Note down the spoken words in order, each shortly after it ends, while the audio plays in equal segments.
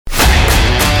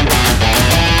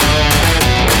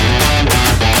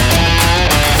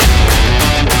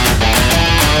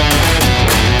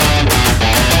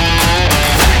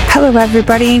Hello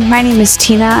everybody, my name is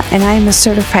Tina and I am a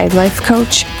certified life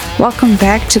coach. Welcome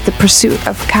back to the Pursuit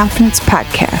of Confidence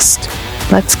podcast.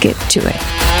 Let's get to it.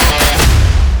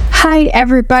 Hi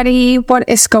everybody, what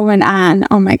is going on?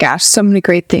 Oh my gosh, so many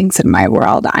great things in my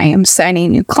world. I am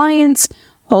signing new clients,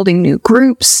 holding new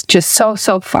groups, just so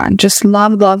fun. Just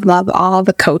love all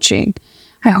the coaching.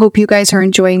 I hope you guys are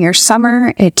enjoying your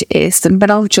summer. It is the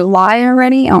middle of July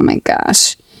already. Oh my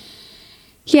gosh.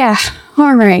 Yeah,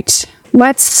 all right.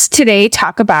 Let's today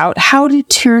talk about how to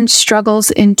turn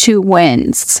struggles into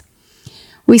wins.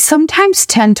 We sometimes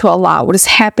tend to allow what is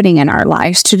happening in our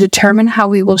lives to determine how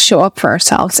we will show up for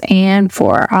ourselves and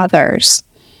for others.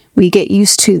 We get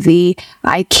used to the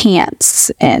I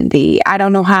can'ts and the I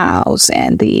don't know hows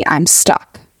and the I'm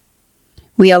stuck.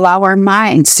 We allow our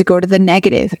minds to go to the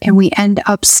negative and we end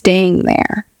up staying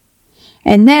there.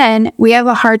 And then we have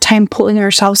a hard time pulling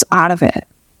ourselves out of it.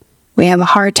 We have a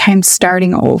hard time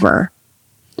starting over.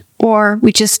 Or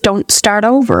we just don't start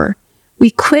over. We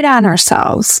quit on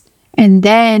ourselves and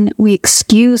then we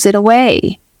excuse it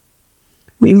away.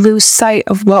 We lose sight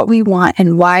of what we want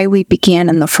and why we began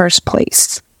in the first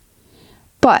place.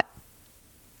 But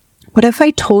what if I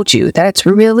told you that it's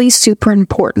really super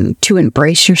important to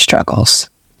embrace your struggles,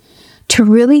 to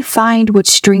really find what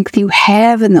strength you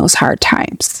have in those hard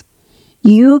times?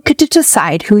 You get to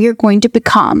decide who you're going to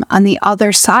become on the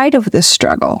other side of this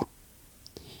struggle.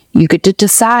 You get to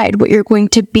decide what you're going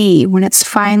to be when it's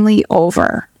finally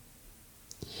over.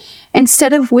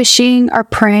 Instead of wishing or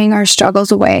praying our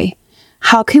struggles away,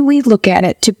 how can we look at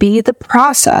it to be the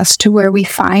process to where we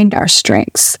find our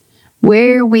strengths,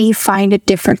 where we find a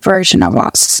different version of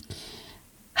us?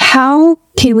 How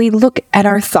can we look at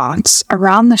our thoughts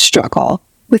around the struggle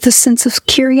with a sense of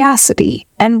curiosity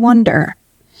and wonder?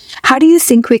 How do you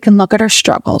think we can look at our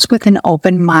struggles with an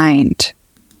open mind?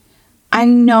 I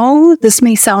know this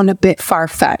may sound a bit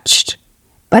far-fetched,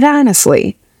 but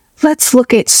honestly, let's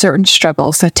look at certain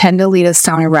struggles that tend to lead us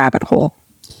down a rabbit hole.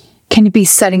 Can it be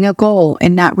setting a goal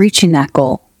and not reaching that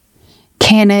goal?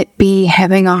 Can it be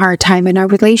having a hard time in our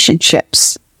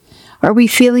relationships? Are we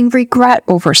feeling regret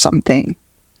over something?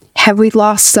 Have we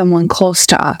lost someone close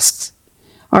to us?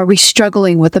 Are we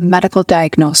struggling with a medical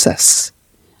diagnosis?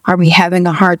 Are we having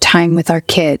a hard time with our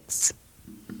kids?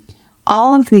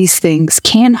 All of these things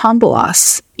can humble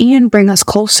us and bring us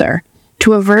closer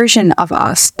to a version of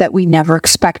us that we never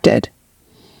expected.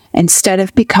 Instead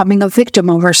of becoming a victim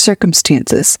of our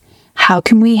circumstances, how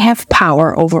can we have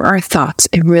power over our thoughts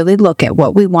and really look at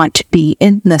what we want to be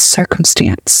in this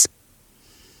circumstance?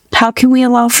 How can we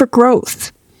allow for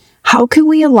growth? How can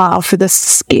we allow for the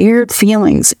scared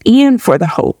feelings and for the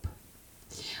hope?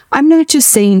 I'm not just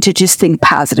saying to just think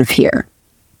positive here.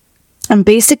 I'm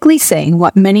basically saying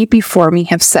what many before me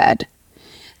have said,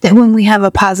 that when we have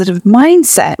a positive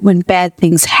mindset when bad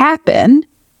things happen,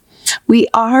 we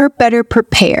are better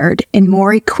prepared and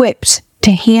more equipped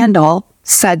to handle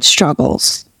said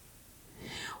struggles.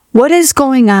 What is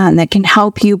going on that can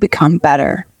help you become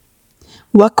better?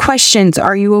 What questions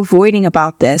are you avoiding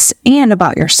about this and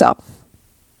about yourself?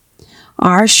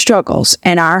 Our struggles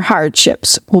and our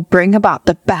hardships will bring about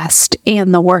the best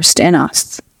and the worst in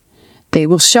us. They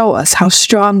will show us how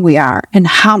strong we are and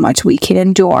how much we can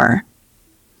endure.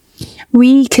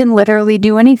 We can literally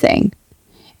do anything.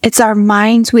 It's our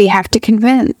minds we have to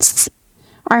convince.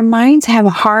 Our minds have a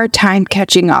hard time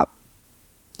catching up.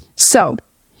 So,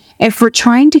 if we're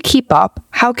trying to keep up,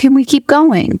 how can we keep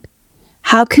going?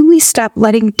 How can we stop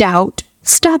letting doubt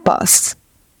stop us?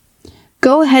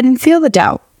 Go ahead and feel the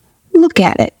doubt. Look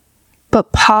at it.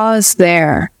 But pause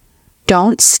there.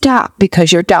 Don't stop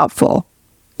because you're doubtful.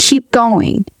 Keep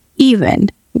going, even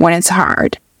when it's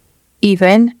hard,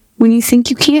 even when you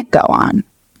think you can't go on.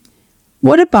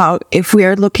 What about if we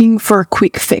are looking for a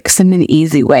quick fix and an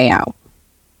easy way out?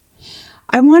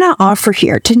 I want to offer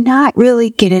here to not really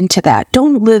get into that.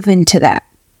 Don't live into that.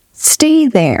 Stay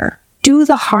there. Do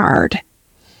the hard.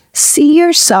 See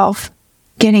yourself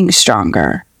getting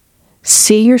stronger.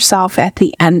 See yourself at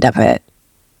the end of it.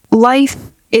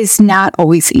 Life is not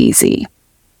always easy.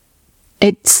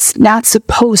 It's not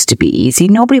supposed to be easy.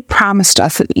 Nobody promised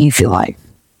us an easy life.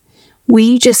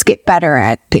 We just get better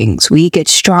at things. We get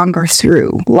stronger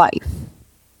through life.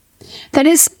 That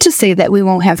isn't to say that we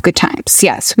won't have good times.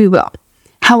 Yes, we will.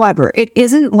 However, it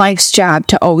isn't life's job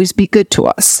to always be good to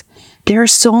us. There are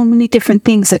so many different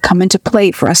things that come into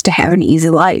play for us to have an easy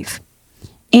life.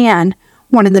 And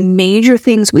one of the major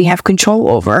things we have control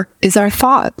over is our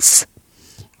thoughts.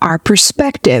 Our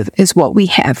perspective is what we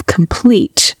have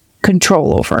complete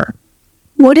control over.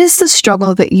 What is the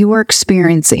struggle that you are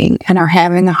experiencing and are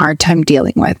having a hard time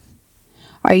dealing with?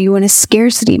 Are you in a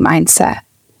scarcity mindset?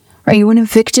 Are you in a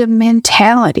victim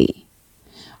mentality?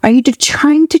 Are you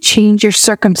trying to change your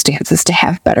circumstances to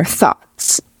have better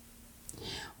thoughts?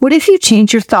 What if you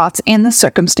change your thoughts and the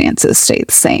circumstances stay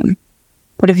the same?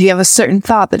 What if you have a certain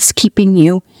thought that's keeping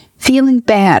you feeling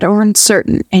bad or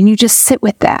uncertain and you just sit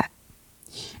with that?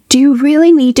 Do you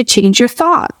really need to change your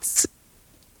thoughts?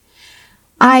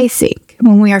 I think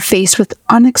when we are faced with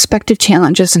unexpected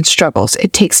challenges and struggles,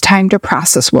 it takes time to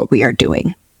process what we are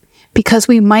doing. Because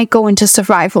we might go into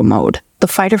survival mode, the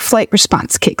fight or flight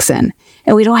response kicks in,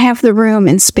 and we don't have the room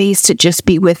and space to just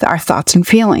be with our thoughts and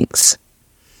feelings.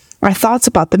 Our thoughts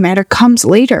about the matter comes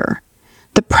later.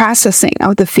 The processing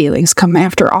of the feelings come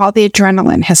after all the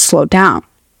adrenaline has slowed down.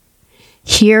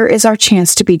 Here is our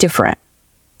chance to be different.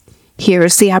 Here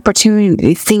is the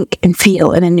opportunity to think and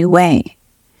feel in a new way.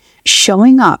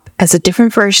 Showing up as a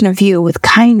different version of you with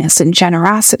kindness and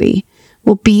generosity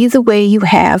will be the way you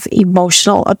have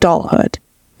emotional adulthood.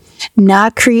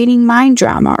 Not creating mind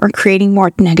drama or creating more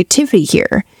negativity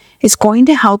here is going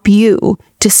to help you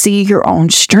to see your own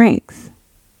strength.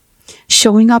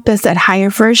 Showing up as that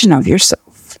higher version of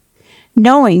yourself.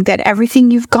 Knowing that everything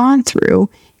you've gone through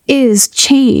is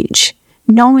change.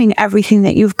 Knowing everything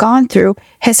that you've gone through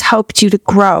has helped you to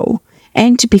grow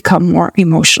and to become more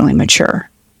emotionally mature.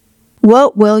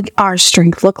 What will our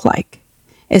strength look like?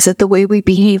 Is it the way we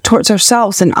behave towards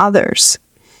ourselves and others?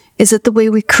 Is it the way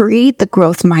we create the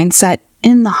growth mindset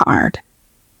in the hard?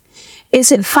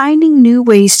 Is it finding new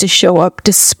ways to show up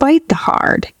despite the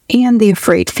hard and the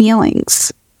afraid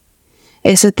feelings?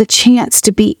 Is it the chance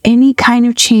to be any kind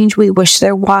of change we wish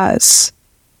there was?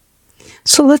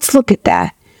 So let's look at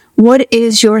that. What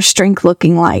is your strength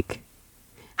looking like?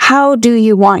 How do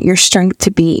you want your strength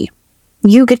to be?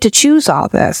 You get to choose all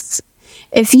this.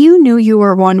 If you knew you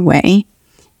were one way,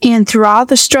 and through all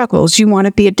the struggles you want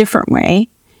to be a different way,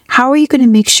 how are you going to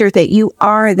make sure that you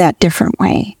are that different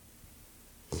way?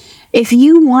 If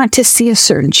you want to see a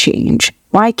certain change,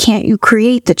 why can't you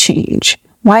create the change?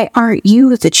 Why aren't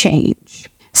you the change?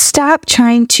 Stop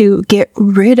trying to get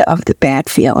rid of the bad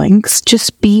feelings.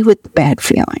 Just be with the bad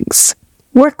feelings.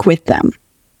 Work with them.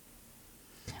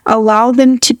 Allow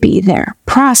them to be there.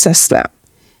 Process them.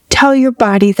 Tell your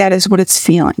body that is what it's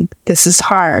feeling. This is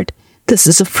hard. This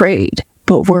is afraid.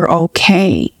 But we're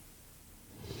okay.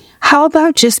 How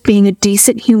about just being a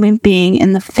decent human being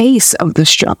in the face of the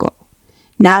struggle?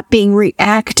 Not being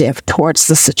reactive towards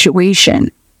the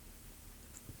situation.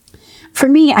 For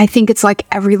me, I think it's like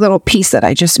every little piece that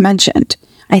I just mentioned.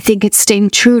 I think it's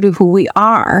staying true to who we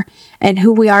are and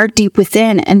who we are deep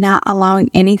within and not allowing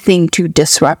anything to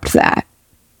disrupt that.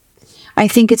 I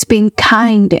think it's being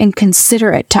kind and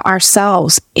considerate to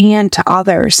ourselves and to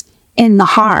others in the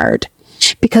hard.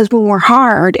 Because when we're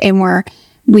hard and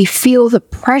we feel the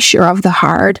pressure of the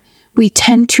hard, we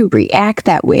tend to react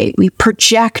that way. We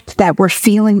project that we're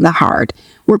feeling the hard.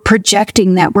 We're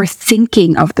projecting that we're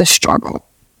thinking of the struggle.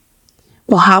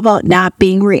 Well, how about not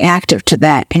being reactive to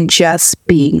that and just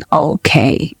being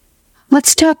okay?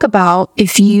 Let's talk about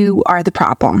if you are the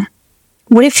problem.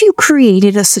 What if you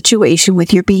created a situation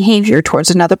with your behavior towards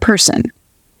another person?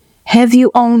 Have you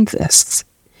owned this?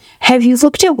 Have you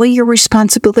looked at what your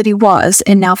responsibility was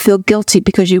and now feel guilty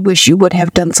because you wish you would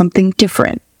have done something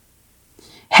different?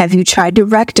 Have you tried to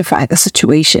rectify the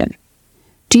situation?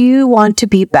 Do you want to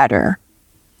be better?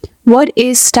 What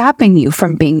is stopping you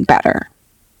from being better?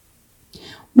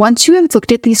 Once you have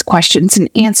looked at these questions and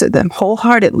answered them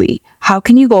wholeheartedly, how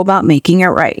can you go about making it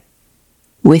right?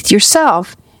 With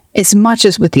yourself as much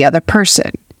as with the other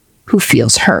person who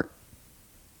feels hurt.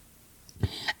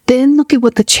 Then look at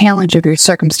what the challenge of your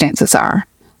circumstances are.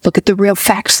 Look at the real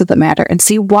facts of the matter and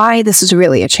see why this is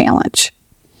really a challenge.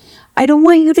 I don't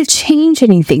want you to change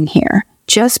anything here.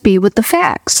 Just be with the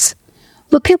facts.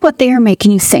 Look at what they are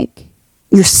making you think.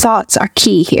 Your thoughts are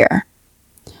key here.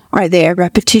 Are they a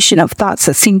repetition of thoughts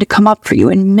that seem to come up for you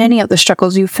in many of the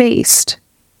struggles you faced?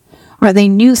 Are they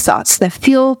new thoughts that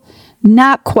feel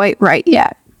not quite right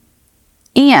yet?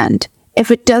 And if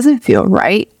it doesn't feel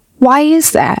right, why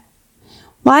is that?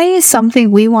 Why is something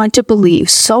we want to believe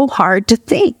so hard to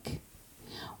think?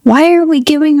 Why are we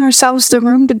giving ourselves the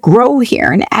room to grow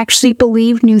here and actually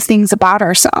believe new things about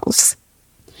ourselves?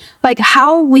 Like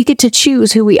how we get to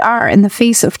choose who we are in the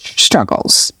face of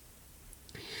struggles.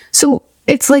 So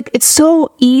it's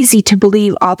so easy to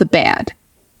believe all the bad,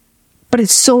 but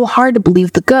it's so hard to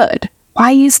believe the good.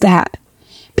 Why is that?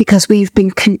 Because we've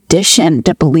been conditioned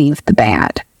to believe the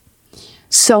bad.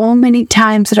 So many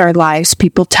times in our lives,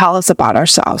 people tell us about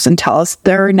ourselves and tell us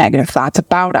their negative thoughts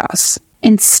about us,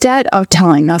 instead of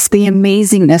telling us the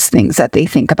amazingness things that they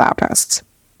think about us.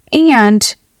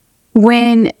 And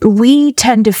When we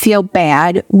tend to feel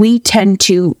bad, we tend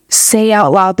to say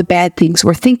out loud the bad things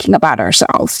we're thinking about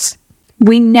ourselves.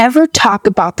 We never talk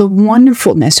about the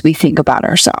wonderfulness we think about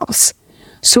ourselves.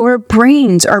 So our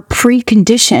brains are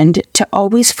preconditioned to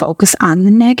always focus on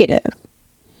the negative.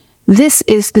 This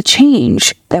is the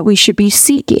change that we should be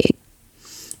seeking.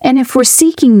 And if we're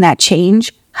seeking that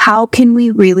change, how can we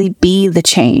really be the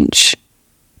change?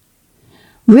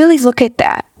 Really look at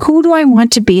that. Who do I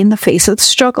want to be in the face of the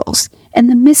struggles, in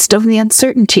the midst of the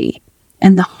uncertainty,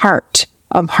 and the heart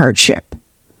of hardship?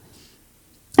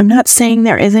 I'm not saying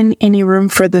there isn't any room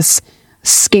for this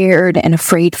scared and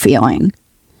afraid feeling.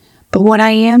 But what I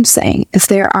am saying is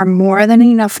there are more than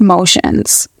enough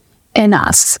emotions in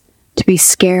us to be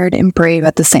scared and brave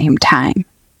at the same time.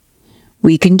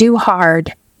 We can do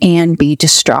hard and be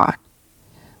distraught.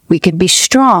 We can be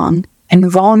strong and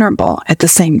vulnerable at the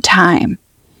same time.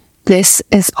 This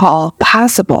is all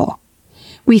possible.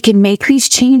 We can make these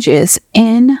changes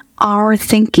in our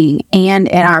thinking and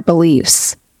in our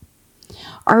beliefs.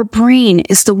 Our brain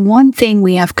is the one thing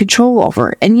we have control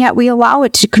over, and yet we allow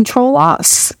it to control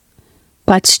us.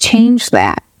 Let's change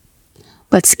that.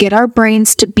 Let's get our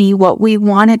brains to be what we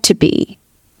want it to be.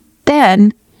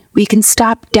 Then we can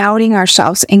stop doubting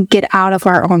ourselves and get out of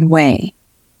our own way.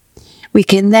 We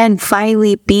can then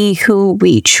finally be who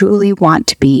we truly want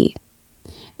to be.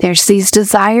 There's these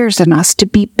desires in us to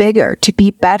be bigger, to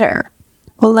be better.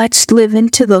 Well, let's live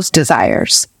into those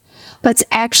desires. Let's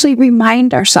actually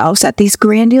remind ourselves that these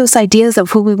grandiose ideas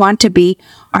of who we want to be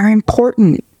are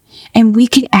important, and we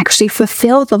can actually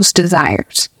fulfill those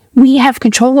desires. We have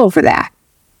control over that.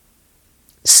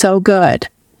 So good.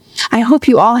 I hope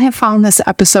you all have found this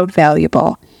episode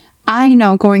valuable. I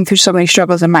know going through so many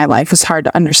struggles in my life was hard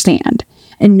to understand,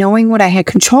 and knowing what I had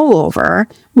control over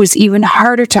was even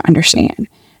harder to understand.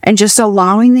 And just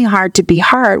allowing the hard to be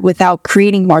hard without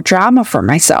creating more drama for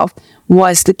myself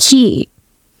was the key.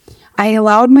 I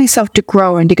allowed myself to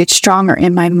grow and to get stronger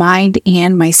in my mind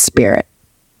and my spirit.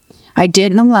 I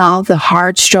didn't allow the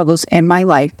hard struggles in my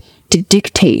life to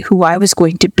dictate who I was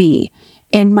going to be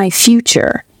in my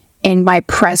future, in my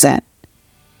present.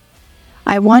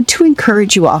 I want to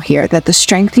encourage you all here that the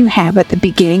strength you have at the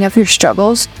beginning of your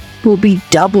struggles will be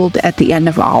doubled at the end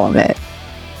of all of it.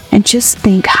 And just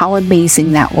think how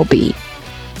amazing that will be.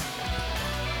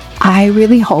 I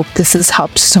really hope this has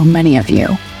helped so many of you.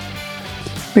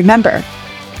 Remember,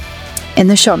 in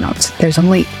the show notes, there's a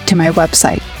link to my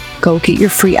website. Go get your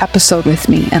free episode with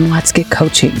me and let's get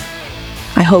coaching.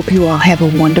 I hope you all have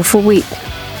a wonderful week.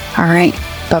 All right,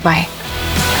 bye-bye.